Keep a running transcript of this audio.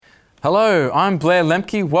Hello, I'm Blair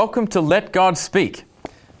Lemke. Welcome to Let God Speak.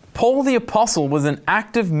 Paul the Apostle was an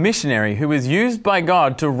active missionary who was used by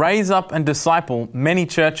God to raise up and disciple many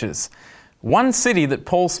churches. One city that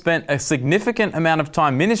Paul spent a significant amount of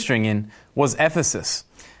time ministering in was Ephesus.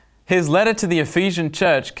 His letter to the Ephesian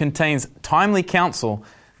church contains timely counsel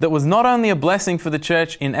that was not only a blessing for the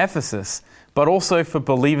church in Ephesus, but also for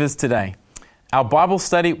believers today. Our Bible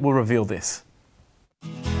study will reveal this.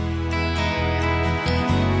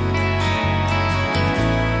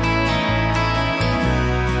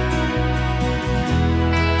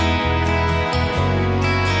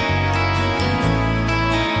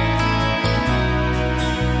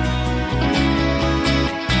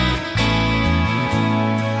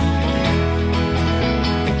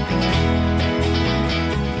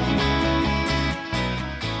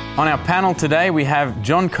 On our panel today, we have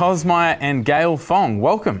John Cosmeyer and Gail Fong.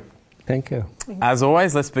 Welcome. Thank you. As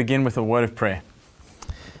always, let's begin with a word of prayer.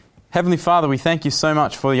 Heavenly Father, we thank you so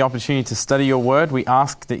much for the opportunity to study your word. We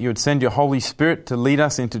ask that you would send your Holy Spirit to lead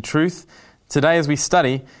us into truth today as we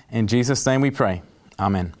study. In Jesus' name we pray.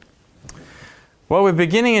 Amen. Well, we're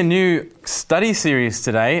beginning a new study series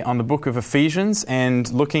today on the book of Ephesians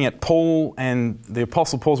and looking at Paul and the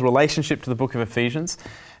Apostle Paul's relationship to the book of Ephesians.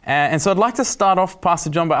 And so I'd like to start off, Pastor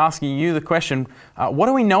John, by asking you the question, what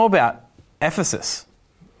do we know about Ephesus?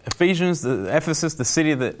 Ephesus, the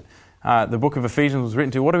city that the book of Ephesians was written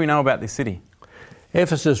to. What do we know about this city?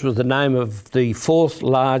 Ephesus was the name of the fourth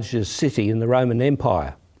largest city in the Roman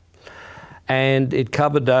Empire. And it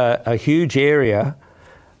covered a huge area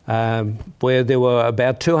where there were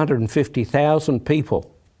about 250,000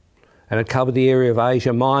 people. And it covered the area of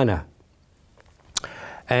Asia Minor.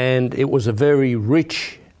 And it was a very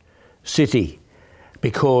rich city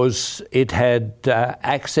because it had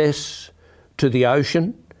access to the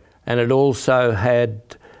ocean, and it also had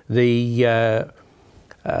the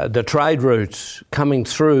trade routes coming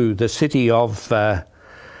through the city of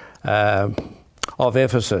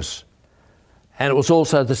Ephesus, and it was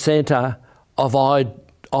also the centre of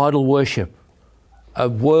idol worship. A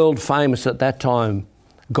world famous at that time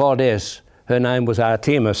goddess, her name was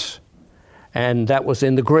Artemis. And that was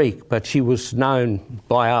in the Greek, but she was known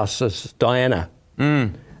by us as Diana.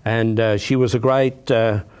 And she was a great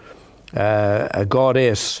a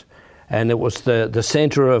goddess, and it was the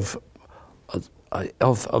centre of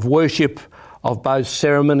worship, of both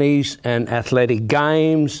ceremonies and athletic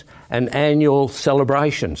games and annual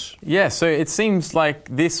celebrations. Yeah, so it seems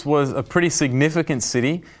like this was a pretty significant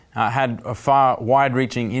city, had a far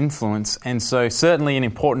wide-reaching influence, and so certainly an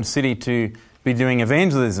important city to be doing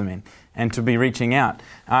evangelism in and to be reaching out.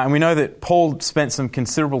 And we know that Paul spent some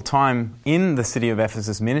considerable time in the city of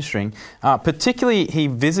Ephesus ministering. Particularly, he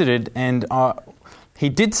visited and he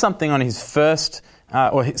did something on his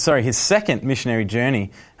his second missionary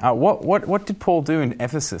journey. What did Paul do in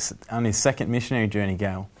Ephesus on his second missionary journey,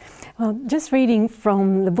 Gail? Well, just reading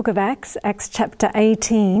from the book of Acts, Acts chapter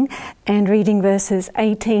 18, and reading verses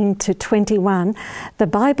 18 to 21, the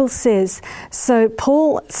Bible says, "So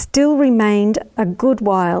Paul still remained a good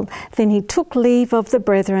while. Then he took leave of the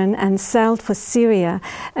brethren and sailed for Syria,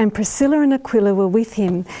 and Priscilla and Aquila were with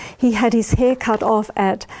him. He had his hair cut off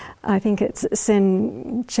at, I think it's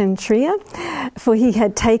Centuria, for he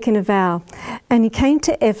had taken a vow. And he came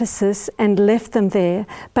to Ephesus and left them there,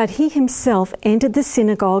 but he himself entered the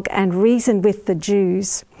synagogue and reasoned with the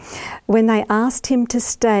Jews. When they asked him to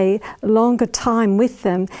stay longer time with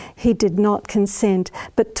them, he did not consent,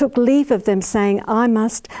 but took leave of them, saying, I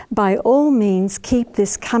must by all means keep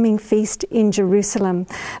this coming feast in Jerusalem,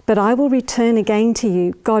 but I will return again to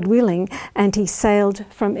you, God willing. And he sailed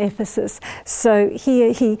from Ephesus." So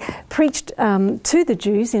here he preached to the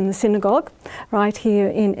Jews in the synagogue, right here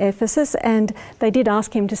in Ephesus, and they did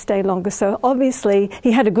ask him to stay longer. So obviously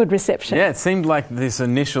he had a good reception. Yeah, it seemed like this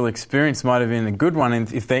initial experience might have been a good one,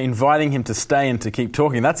 and if they're inviting him to stay and to keep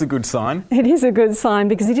talking, that's a good sign. It is a good sign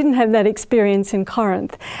because he didn't have that experience in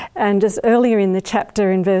Corinth. And just earlier in the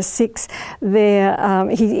chapter, in verse 6, there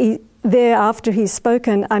after he's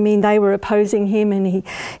spoken, I mean, they were opposing him, and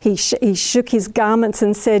he shook his garments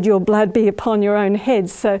and said, "Your blood be upon your own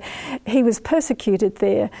heads." So he was persecuted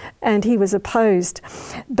there and he was opposed.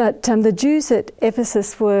 But the Jews at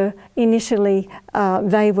Ephesus were initially,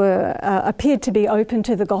 appeared to be open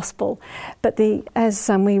to the gospel. But as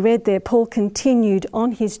we read there, Paul continued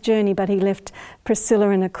on his journey, but he left Priscilla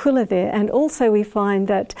and Aquila there. And also we find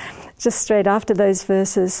that just straight after those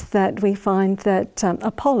verses that we find that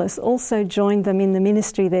Apollos also joined them in the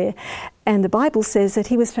ministry there. And the Bible says that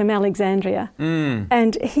he was from Alexandria.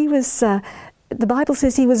 And he was, the Bible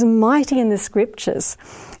says he was mighty in the scriptures.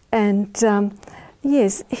 And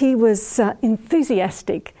yes, he was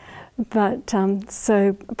enthusiastic But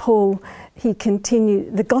so Paul,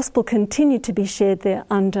 the gospel continued to be shared there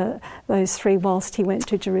under those three whilst he went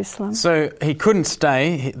to Jerusalem. So he couldn't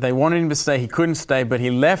stay. They wanted him to stay. He couldn't stay, but he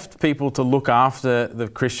left people to look after the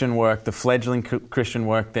Christian work, the fledgling Christian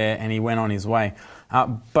work there, and he went on his way.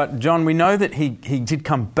 But John, we know that he did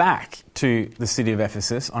come back to the city of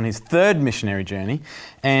Ephesus on his third missionary journey,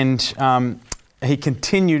 and he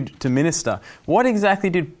continued to minister. What exactly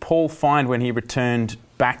did Paul find when he returned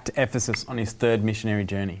back to Ephesus on his third missionary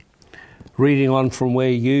journey? Reading on from where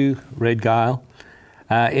you read, Gail,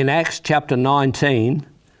 in Acts chapter 19,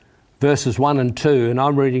 verses 1 and 2, and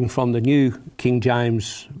I'm reading from the New King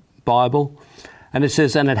James Bible, and it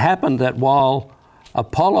says, "And it happened that while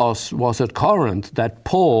Apollos was at Corinth, that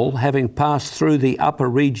Paul, having passed through the upper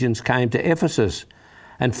regions, came to Ephesus,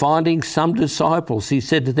 and finding some disciples, he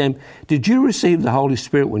said to them, 'Did you receive the Holy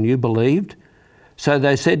Spirit when you believed?' So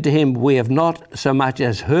they said to him, 'We have not so much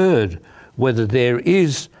as heard whether there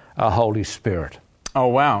is a Holy Spirit.'" Oh,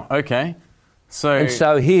 wow. Okay.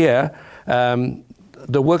 So here,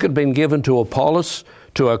 the work had been given to Apollos,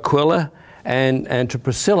 to Aquila, and to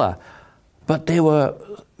Priscilla. But there were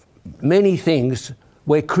many things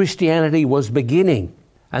where Christianity was beginning,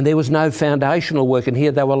 and there was no foundational work, and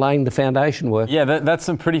here they were laying the foundation work. Yeah, that's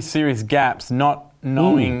some pretty serious gaps, not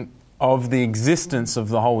knowing of the existence of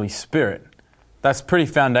the Holy Spirit. That's pretty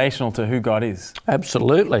foundational to who God is.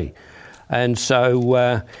 Absolutely. And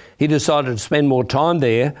so he decided to spend more time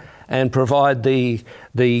there and provide the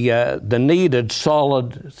needed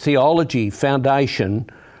solid theology foundation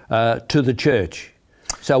to the church.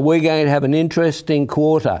 So we're going to have an interesting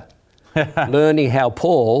quarter learning how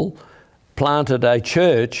Paul planted a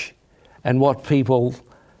church and what people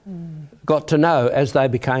got to know as they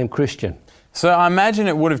became Christian. So I imagine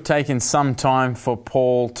it would have taken some time for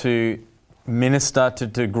Paul to minister,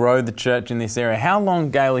 to grow the church in this area. How long,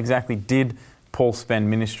 Gail, exactly did Paul spend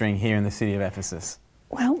ministering here in the city of Ephesus?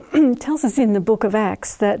 Well, it tells us in the book of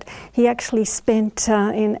Acts that he actually spent,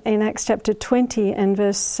 in Acts chapter 20 and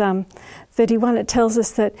verse 31, it tells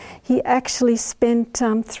us that he actually spent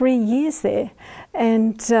 3 years there,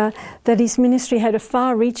 and that his ministry had a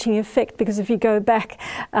far-reaching effect, because if you go back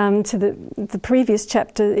to the previous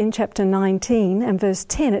chapter, in chapter 19 and verse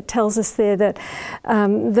 10, it tells us there that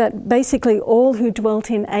that basically all who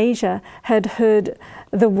dwelt in Asia had heard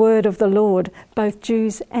the word of the Lord, both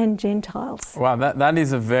Jews and Gentiles. Wow, that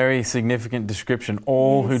is a very significant description.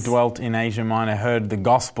 All who dwelt in Asia Minor heard the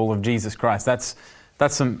gospel of Jesus Christ. That's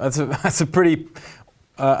a pretty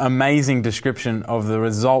amazing description of the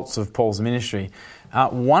results of Paul's ministry.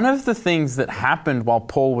 One of the things that happened while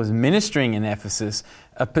Paul was ministering in Ephesus,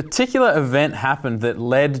 a particular event happened that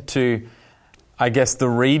led to, I guess, the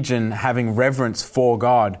region having reverence for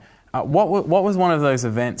God. What was one of those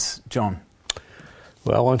events, John?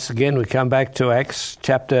 Well, once again, we come back to Acts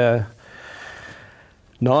chapter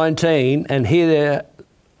 19, and here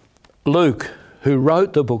Luke, who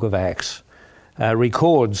wrote the book of Acts,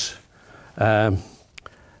 records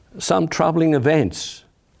some troubling events.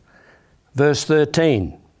 Verse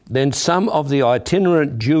 13, "Then some of the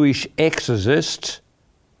itinerant Jewish exorcists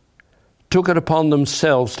took it upon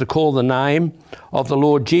themselves to call the name of the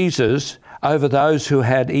Lord Jesus over those who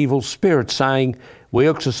had evil spirits, saying, 'We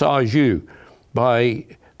exorcise you by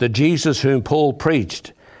the Jesus whom Paul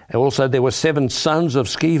preached.' And also there were 7 sons of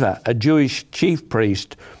Sceva, a Jewish chief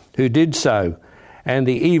priest, who did so. And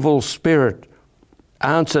the evil spirit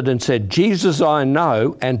answered and said, 'Jesus I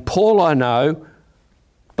know, and Paul I know,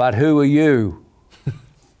 but who are you?'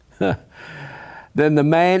 Then the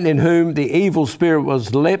man in whom the evil spirit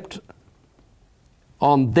was leapt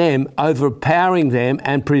on them, overpowering them,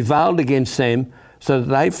 and prevailed against them, so that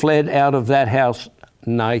they fled out of that house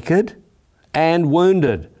naked and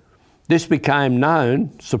wounded. This became known,"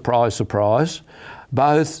 surprise, surprise,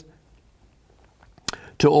 "both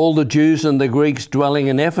to all the Jews and the Greeks dwelling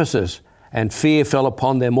in Ephesus, and fear fell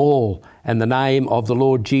upon them all, and the name of the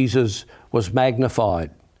Lord Jesus was magnified."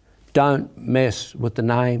 Don't mess with the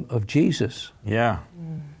name of Jesus. Yeah.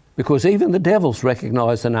 Because even the devils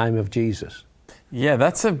recognize the name of Jesus. Yeah,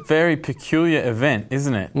 that's a very peculiar event,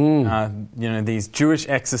 isn't it? These Jewish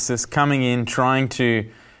exorcists coming in, trying to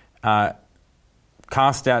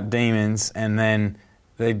cast out demons, and then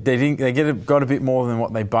they got a bit more than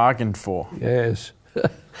what they bargained for. Yes.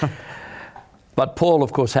 But Paul,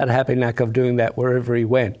 of course, had a happy knack of doing that wherever he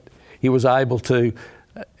went. He was able to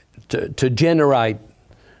generate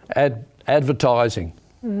advertising.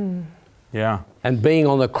 Yeah. And being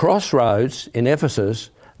on the crossroads in Ephesus,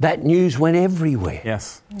 that news went everywhere.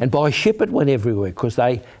 Yes. And by ship it went everywhere, because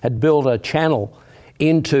they had built a channel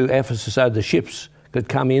into Ephesus so the ships could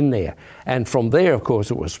come in there. And from there, of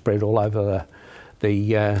course, it was spread all over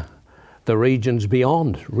the regions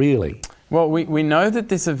beyond, really. Well, we know that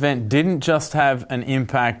this event didn't just have an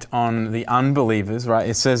impact on the unbelievers, right?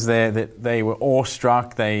 It says there that they were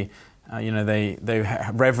awestruck, they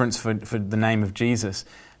had reverence for the name of Jesus.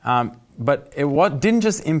 But it didn't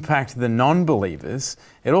just impact the non-believers,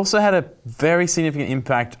 it also had a very significant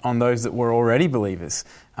impact on those that were already believers.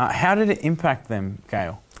 How did it impact them,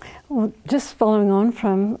 Gail? Well, just following on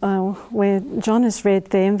from where John has read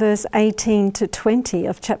there in verse 18 to 20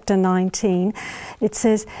 of chapter 19, it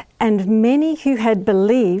says, "And many who had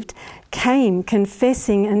believed came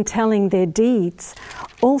confessing and telling their deeds.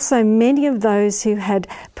 Also many of those who had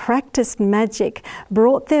practiced magic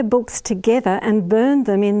brought their books together and burned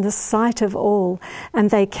them in the sight of all. And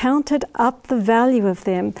they counted up the value of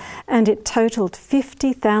them, and it totaled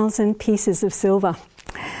 50,000 pieces of silver."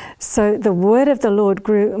 So the word of the Lord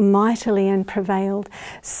grew mightily and prevailed.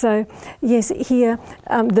 So yes, here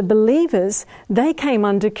the believers, they came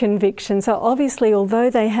under conviction. So obviously,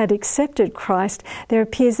 although they had accepted Christ, there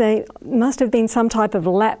appears there must have been some type of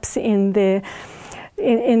lapse in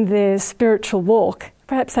their spiritual walk.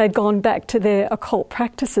 Perhaps they'd gone back to their occult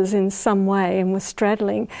practices in some way and were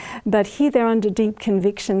straddling. But here they're under deep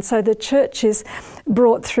conviction. So the church is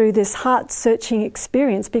brought through this heart-searching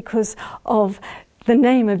experience because of the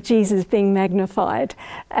name of Jesus being magnified.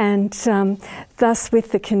 And thus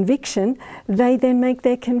with the conviction, they then make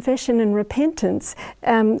their confession and repentance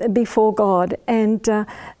before God. And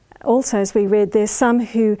also, as we read, there's some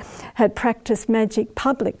who had practiced magic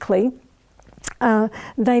publicly.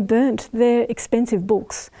 They burnt their expensive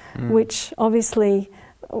books, which obviously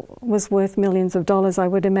was worth millions of dollars, I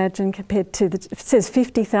would imagine, compared to it says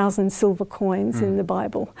 50,000 silver coins in the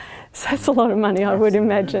Bible. So it's a lot of money, I would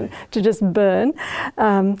imagine, to just burn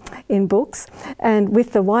in books. And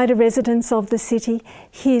with the wider residents of the city,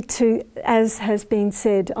 here too, as has been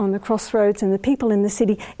said on the crossroads and the people in the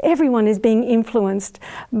city, everyone is being influenced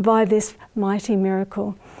by this mighty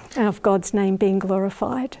miracle and of God's name being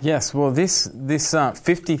glorified. Yes, well, this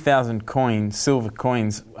 50,000 coins, silver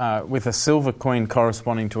coins, with a silver coin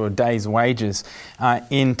corresponding to a day's wages,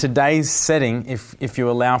 in today's setting, if you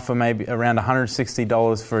allow for maybe around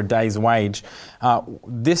 $160 for a day's wage,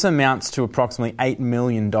 this amounts to approximately $8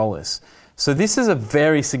 million. So this is a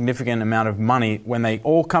very significant amount of money. When they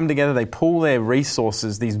all come together, they pool their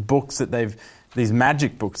resources, these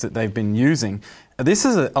magic books that they've been using. This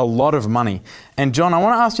is a lot of money. And John, I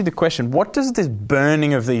want to ask you the question, what does this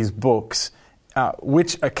burning of these books,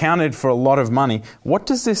 which accounted for a lot of money, what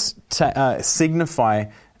does this signify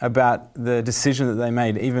about the decision that they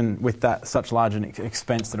made, even with that such large an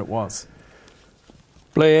expense that it was?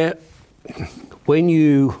 Blair, when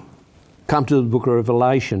you come to the book of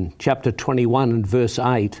Revelation, chapter 21 and verse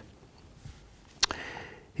 8,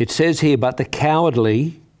 it says here, "But the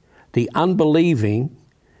cowardly, the unbelieving,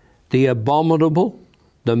 the abominable,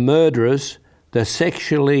 the murderers, the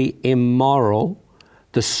sexually immoral,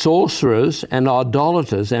 the sorcerers and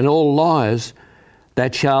idolaters and all liars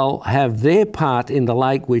that shall have their part in the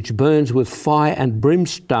lake which burns with fire and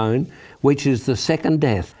brimstone, which is the second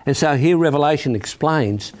death." And so here Revelation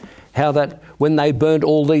explains how that when they burnt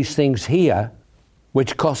all these things here,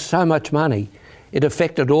 which cost so much money, it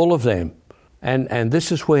affected all of them. And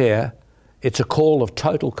this is where it's a call of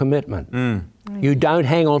total commitment. You don't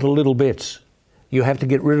hang on to little bits. You have to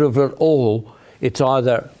get rid of it all. It's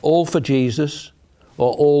either all for Jesus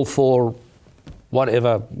or all for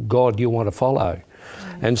whatever God you want to follow.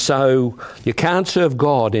 And so you can't serve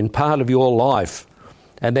God in part of your life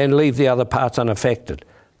and then leave the other parts unaffected.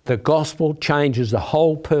 The gospel changes the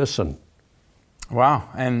whole person. Wow,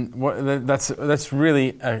 and that's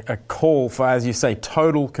really a call for, as you say,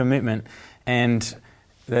 total commitment. And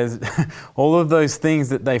there's all of those things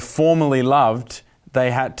that they formerly loved,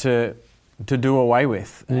 they had to do away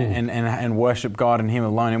with and worship God and Him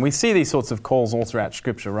alone. And we see these sorts of calls all throughout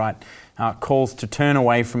Scripture, right? Calls to turn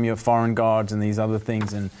away from your foreign gods and these other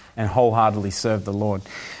things and wholeheartedly serve the Lord.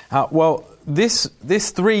 Well, this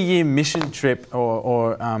 3-year mission trip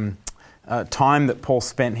or time that Paul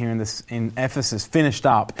spent here in Ephesus finished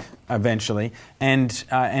up eventually, and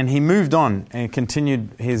he moved on and continued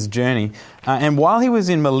his journey. And while he was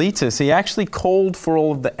in Miletus, he actually called for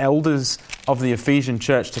all of the elders of the Ephesian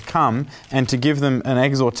church to come and to give them an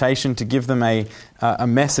exhortation, to give them a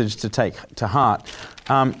message to take to heart.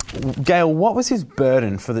 Gail, what was his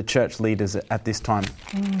burden for the church leaders at this time?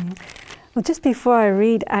 Well, just before I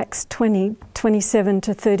read Acts 20, 27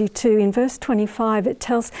 to 32. In verse 25,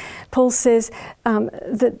 Paul says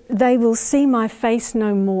that they will see my face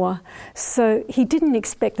no more. So he didn't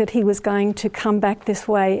expect that he was going to come back this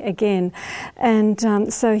way again.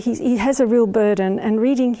 And so he has a real burden. And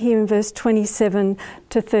reading here in verse 27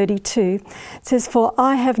 to 32, it says, "For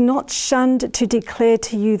I have not shunned to declare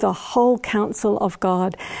to you the whole counsel of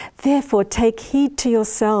God. Therefore take heed to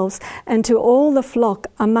yourselves and to all the flock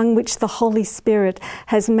among which the Holy Spirit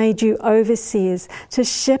has made you overseers, to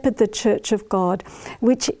shepherd the church of God,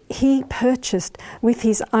 which he purchased with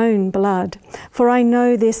his own blood. For I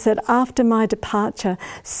know this, that after my departure,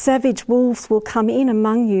 savage wolves will come in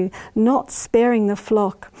among you, not sparing the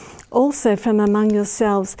flock. Also from among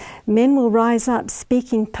yourselves, men will rise up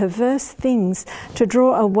speaking perverse things to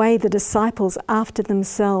draw away the disciples after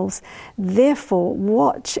themselves. Therefore,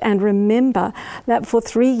 watch and remember that for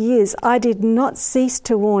 3 years I did not cease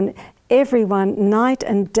to warn everyone night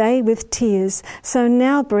and day with tears. So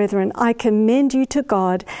now, brethren, I commend you to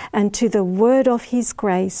God and to the word of his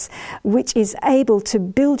grace, which is able to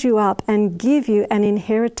build you up and give you an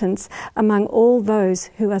inheritance among all those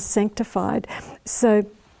who are sanctified." So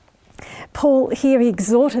Paul here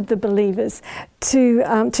exhorted the believers to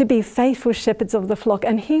be faithful shepherds of the flock,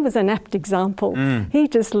 and he was an apt example. He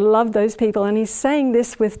just loved those people, and he's saying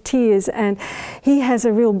this with tears, and he has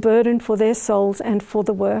a real burden for their souls and for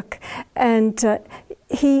the work. And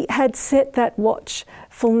he had set that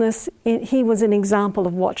watchfulness. He was an example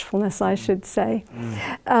of watchfulness, I should say.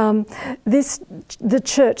 The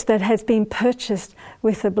church that has been purchased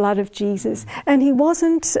with the blood of Jesus, and he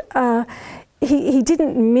wasn't. He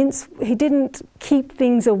didn't keep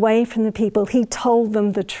things away from the people. He told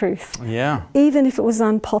them the truth. Yeah. Even if it was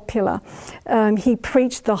unpopular. He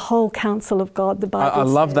preached the whole counsel of God, the Bible I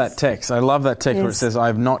love says. that text. I love that text Yes. where it says, "I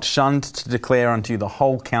have not shunned to declare unto you the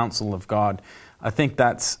whole counsel of God." I think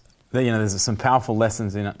there's some powerful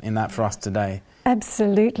lessons in that for us today.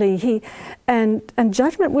 Absolutely. And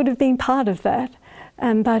judgment would have been part of that.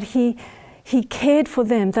 But he cared for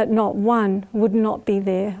them, that not one would not be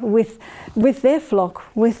there with their flock,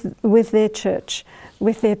 with their church,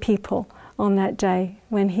 with their people on that day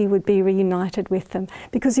when he would be reunited with them.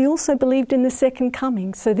 Because he also believed in the second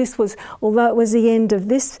coming. So this was, although it was the end of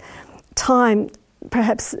this time,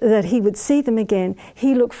 perhaps that he would see them again,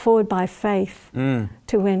 he looked forward by faith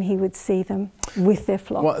to when he would see them with their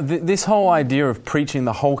flock. Well, this whole idea of preaching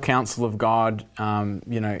the whole counsel of God,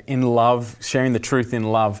 in love, sharing the truth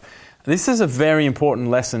in love, this is a very important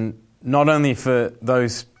lesson, not only for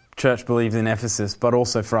those church believers in Ephesus, but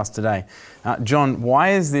also for us today. John, why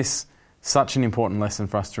is this such an important lesson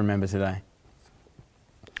for us to remember today?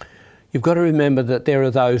 You've got to remember that there are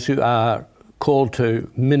those who are called to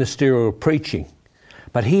ministerial preaching.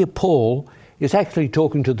 But here Paul is actually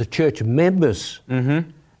talking to the church members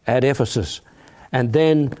at Ephesus. And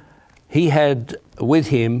then he had with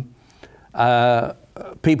him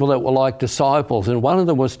people that were like disciples, and one of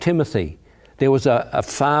them was Timothy. There was a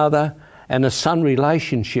father and a son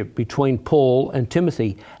relationship between Paul and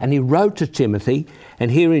Timothy, and he wrote to Timothy. And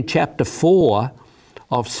here in chapter 4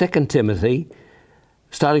 of 2 Timothy,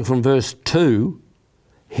 starting from verse 2,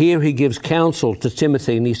 here he gives counsel to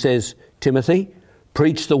Timothy, and he says, "Timothy,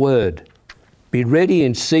 preach the word. Be ready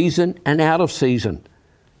in season and out of season."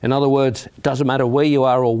 In other words, it doesn't matter where you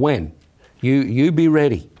are or when. You be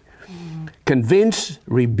ready. "Convince,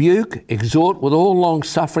 rebuke, exhort with all long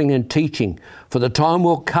suffering and teaching, for the time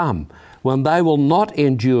will come when they will not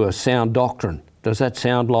endure sound doctrine." Does that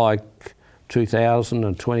sound like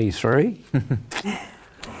 2023?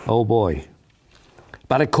 Oh boy.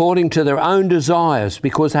 "But according to their own desires,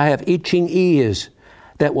 because they have itching ears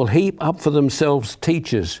that will heap up for themselves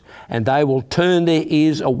teachers, and they will turn their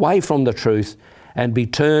ears away from the truth and be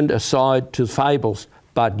turned aside to fables.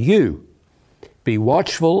 But you, be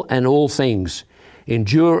watchful in all things,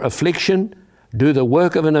 endure affliction, do the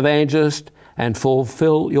work of an evangelist, and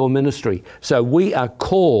fulfill your ministry." So we are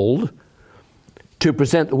called to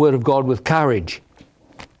present the word of God with courage.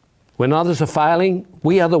 When others are failing,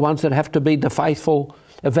 we are the ones that have to be the faithful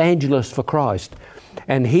evangelists for Christ.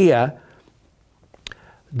 And here,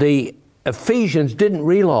 the Ephesians didn't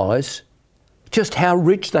realise just how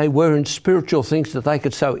rich they were in spiritual things that they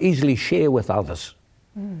could so easily share with others.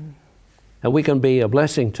 And we can be a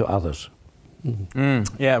blessing to others.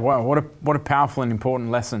 Yeah, wow, what a powerful and important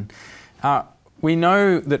lesson. We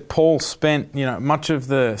know that Paul spent, much of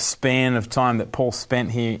the span of time that Paul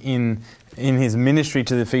spent here in his ministry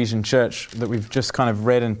to the Ephesian church that we've just kind of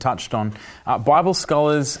read and touched on. Bible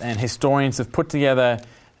scholars and historians have put together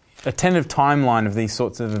a tentative timeline of these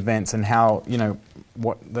sorts of events and how,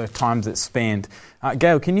 what the times it spanned.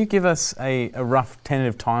 Gail, can you give us a rough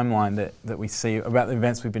tentative timeline that we see about the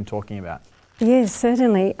events we've been talking about? Yes,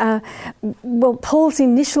 certainly. Paul's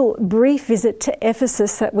initial brief visit to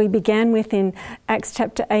Ephesus that we began with in Acts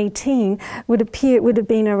chapter 18 would have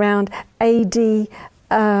been around AD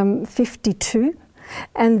 52.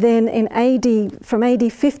 And then from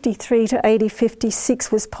AD 53 to AD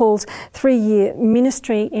 56 was Paul's 3-year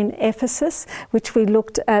ministry in Ephesus, which we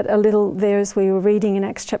looked at a little there as we were reading in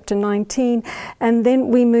Acts chapter 19. And then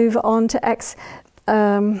we move on to Acts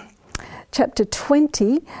chapter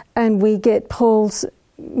 20, and we get Paul's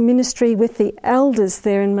ministry with the elders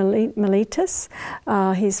there in Miletus,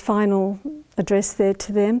 his final address there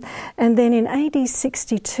to them. And then in AD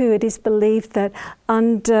 62, it is believed that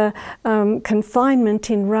under confinement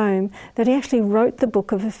in Rome, that he actually wrote the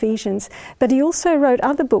book of Ephesians. But he also wrote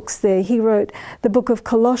other books there. He wrote the book of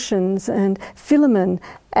Colossians and Philemon,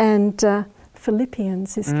 and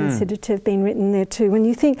Philippians is considered to have been written there too. When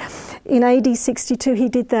you think in AD 62 he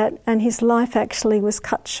did that, and his life actually was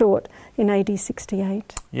cut short in AD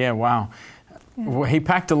 68. Yeah, wow. Yeah. Well, he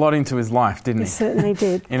packed a lot into his life, didn't he? He certainly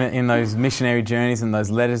did. in those missionary journeys and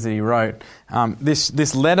those letters that he wrote.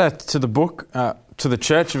 This letter to the book, to the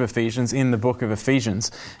church of Ephesians, in the book of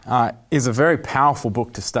Ephesians, is a very powerful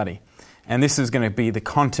book to study. And this is going to be the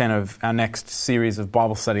content of our next series of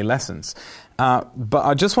Bible study lessons. But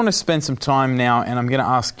I just want to spend some time now, and I'm going to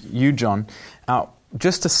ask you, John,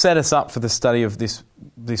 just to set us up for the study of this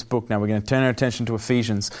book now. We're going to turn our attention to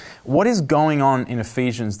Ephesians. What is going on in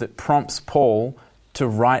Ephesians that prompts Paul to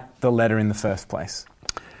write the letter in the first place?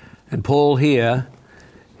 And Paul here,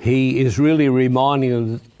 he is really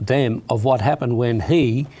reminding them of what happened when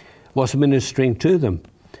he was ministering to them.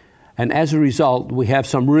 And as a result, we have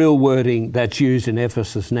some real wording that's used in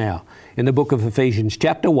Ephesus now. In the book of Ephesians,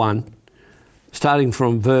 chapter 1, starting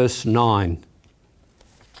from verse 9.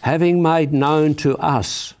 Having made known to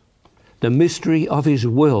us the mystery of his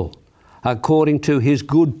will, according to his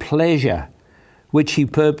good pleasure, which he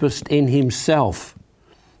purposed in himself,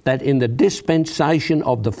 that in the dispensation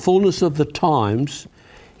of the fullness of the times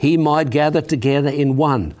he might gather together in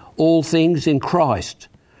one all things in Christ,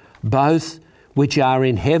 both which are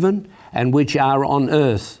in heaven and which are on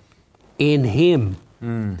earth, in him.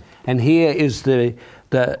 And here is the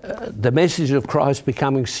message of Christ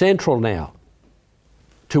becoming central now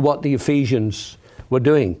to what the Ephesians were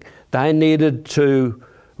doing. They needed to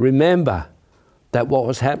remember that what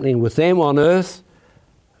was happening with them on earth,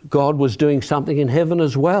 God was doing something in heaven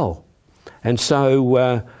as well. And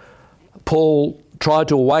so Paul tried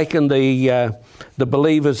to awaken the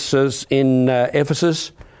believers in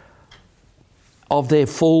Ephesus of their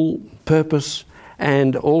full purpose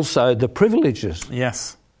and also the privileges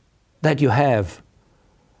that you have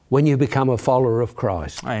when you become a follower of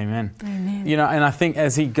Christ. Amen. Amen. And I think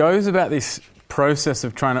as he goes about this process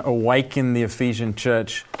of trying to awaken the Ephesian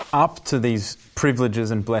church up to these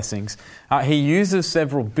privileges and blessings, he uses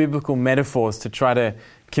several biblical metaphors to try to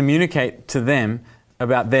communicate to them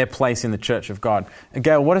about their place in the church of God.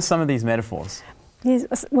 Gail, what are some of these metaphors?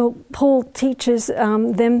 Yes, well, Paul teaches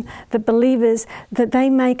them, the believers, that they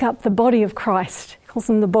make up the body of Christ. He calls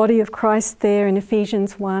them the body of Christ there in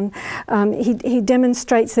Ephesians 1. He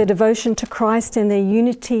demonstrates their devotion to Christ and their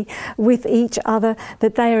unity with each other,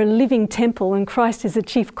 that they are a living temple and Christ is the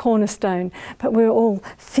chief cornerstone. But we're all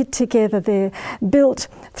fit together there, built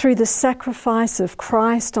through the sacrifice of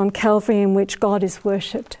Christ on Calvary, in which God is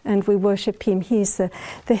worshipped and we worship him. He's the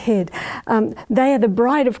head. They are the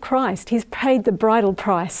bride of Christ. He's paid the bridal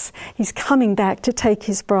price. He's coming back to take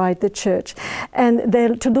his bride, the church. And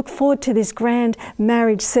they're to look forward to this grand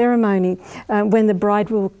marriage ceremony when the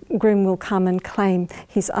bridegroom will come and claim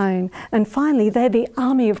his own. And finally, they're the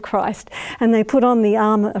army of Christ, and they put on the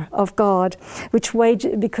armour of God,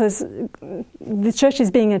 because the church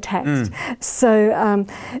is being attacked. So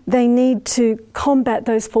they need to combat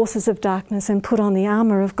those forces of darkness and put on the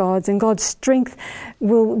armour of God, and God's strength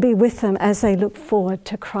will be with them as they look forward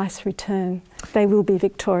to Christ's return. They will be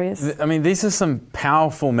victorious. I mean, these are some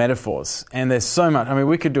powerful metaphors, and there's so much. I mean,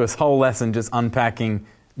 we could do a whole lesson just unpacking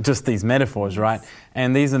just these metaphors, right?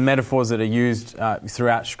 And these are metaphors that are used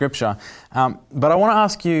throughout Scripture. But I want to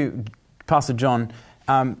ask you, Pastor John,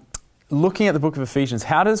 looking at the book of Ephesians,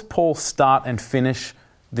 how does Paul start and finish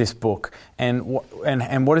this book? And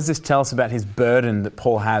what does this tell us about his burden that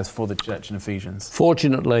Paul has for the church in Ephesians?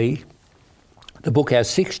 Fortunately, the book has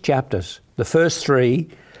 6 chapters. The first 3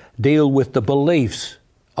 deal with the beliefs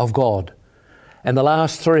of God, and the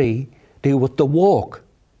last 3 deal with the walk.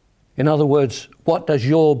 In other words, what does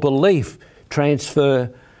your belief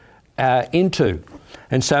transfer into.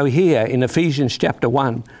 And so here in Ephesians chapter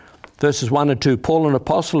 1, verses 1 and 2, Paul, an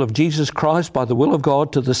apostle of Jesus Christ by the will of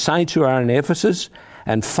God, to the saints who are in Ephesus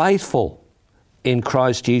and faithful in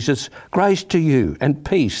Christ Jesus, grace to you and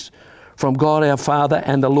peace from God our Father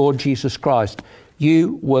and the Lord Jesus Christ.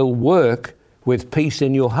 You will work with peace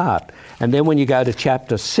in your heart. And then when you go to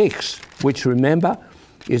chapter 6, which remember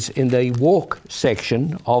is in the walk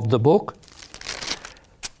section of the book,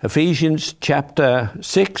 Ephesians chapter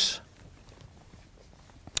 6,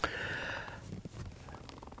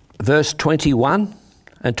 verse 21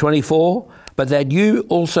 and 24, but that you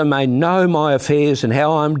also may know my affairs and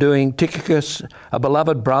how I'm doing. Tychicus, a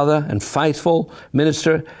beloved brother and faithful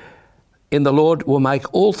minister in the Lord, will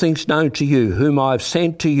make all things known to you, whom I have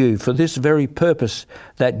sent to you for this very purpose,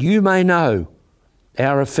 that you may know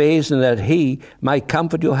our affairs and that he may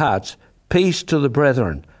comfort your hearts. Peace to the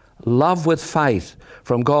brethren, love with faith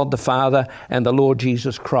from God the Father and the Lord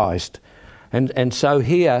Jesus Christ. And so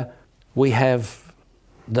here we have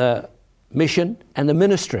the mission and the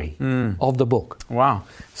ministry of the book. Wow.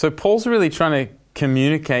 So Paul's really trying to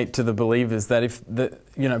communicate to the believers that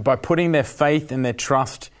by putting their faith and their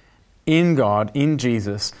trust in God, in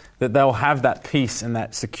Jesus, that they'll have that peace and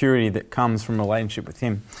that security that comes from a relationship with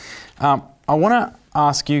him. I want to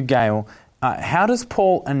ask you, Gail, how does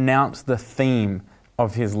Paul announce the theme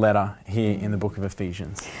of his letter here in the book of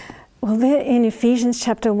Ephesians? Well, there in Ephesians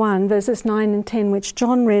chapter 1, verses 9 and 10, which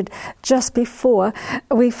John read just before,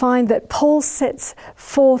 we find that Paul sets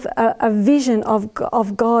forth a vision of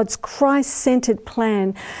God's Christ-centered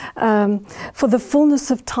plan for the fullness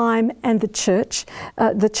of time and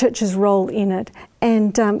the church's role in it.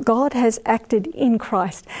 And God has acted in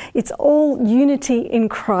Christ. It's all unity in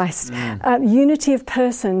Christ, unity of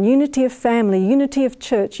person, unity of family, unity of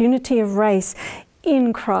church, unity of race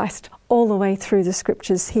in Christ, all the way through the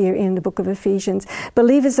scriptures here in the book of Ephesians.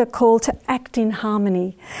 Believers are called to act in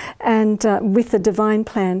harmony and with the divine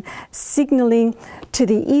plan, signalling to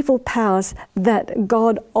the evil powers that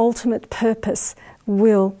God's ultimate purpose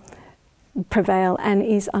will prevail and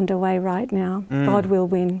is underway right now. God will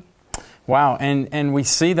win. Wow, and we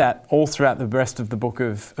see that all throughout the rest of the book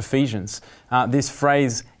of Ephesians. This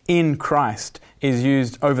phrase, in Christ, is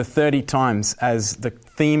used over 30 times as the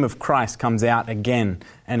theme of Christ comes out again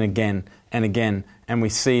and again and again. And we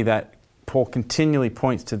see that Paul continually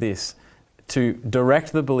points to this, to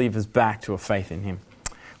direct the believers back to a faith in him.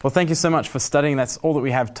 Well, thank you so much for studying. That's all that we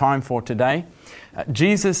have time for today.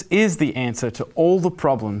 Jesus is the answer to all the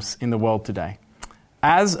problems in the world today.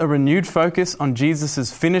 As a renewed focus on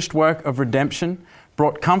Jesus' finished work of redemption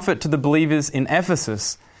brought comfort to the believers in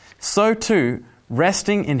Ephesus, so too,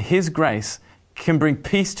 resting in his grace can bring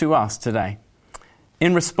peace to us today.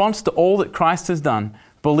 In response to all that Christ has done,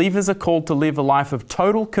 believers are called to live a life of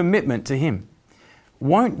total commitment to him.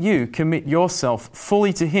 Won't you commit yourself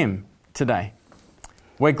fully to him today?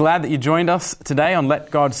 We're glad that you joined us today on Let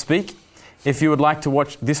God Speak. If you would like to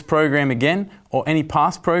watch this program again or any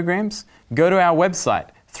past programs, go to our website,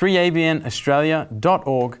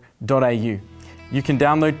 3abnaustralia.org.au. You can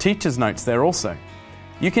download teacher's notes there also.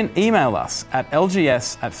 You can email us at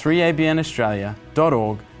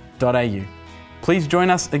lgs@3abnaustralia.org.au. Please join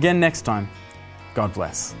us again next time. God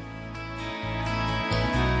bless.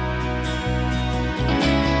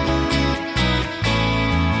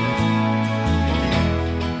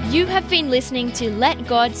 You have been listening to Let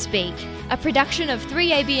God Speak, a production of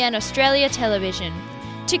 3ABN Australia Television.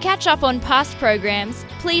 To catch up on past programs,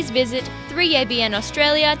 please visit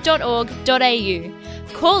 3abnaustralia.org.au.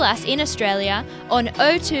 Call us in Australia on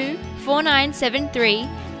 02 4973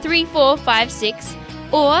 3456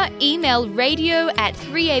 or email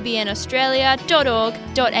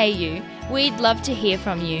radio@3abnaustralia.org.au. We'd love to hear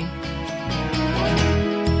from you.